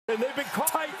And they've been called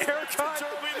tight haircut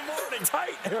early in the morning.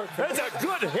 Tight haircut. That's a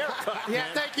good haircut. Yeah,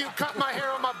 thank you. Cut my hair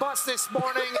on my bus this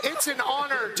morning. It's an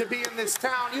honor to be in this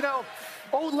town. You know,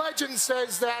 old legend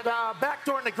says that back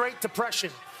during the Great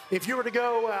Depression, if you were to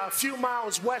go a few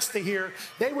miles west of here,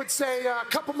 they would say a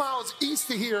couple miles east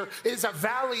of here is a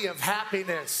valley of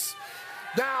happiness.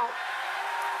 Now,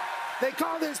 they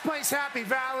call this place Happy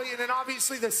Valley, and then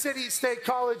obviously the city, State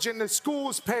College, and the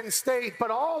school's Penn State,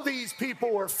 but all these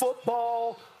people are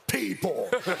football people.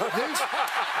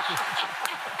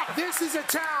 This is a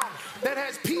town that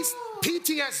has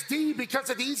PTSD because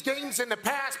of these games in the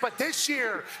past, but this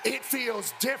year, it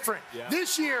feels different. Yeah.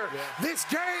 This year, this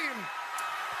game,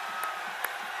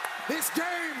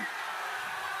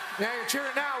 now you're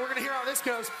cheering now, we're gonna hear how this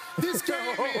goes. This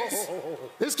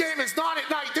game is not at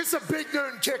night, this is a big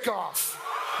noon kickoff.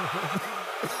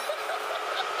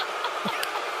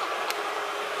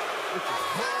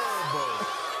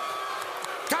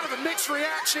 Kind of a mixed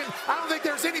reaction. I don't think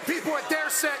there's any people at their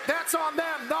set. That's on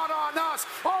them, not on us.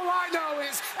 All I know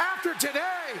is after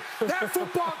today, that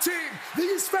football team,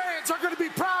 these fans are going to be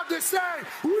proud to say,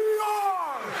 we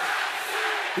are!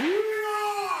 We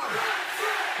are!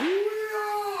 We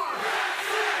are!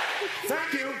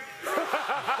 Thank you.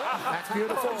 That's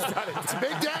beautiful. It's a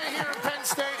big day here in Penn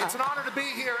State. It's an honor to be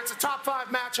here. It's a top 5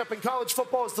 matchup in college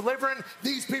football is delivering.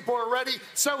 These people are ready.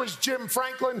 So is Jim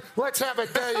Franklin. Let's have a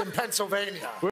day in Pennsylvania.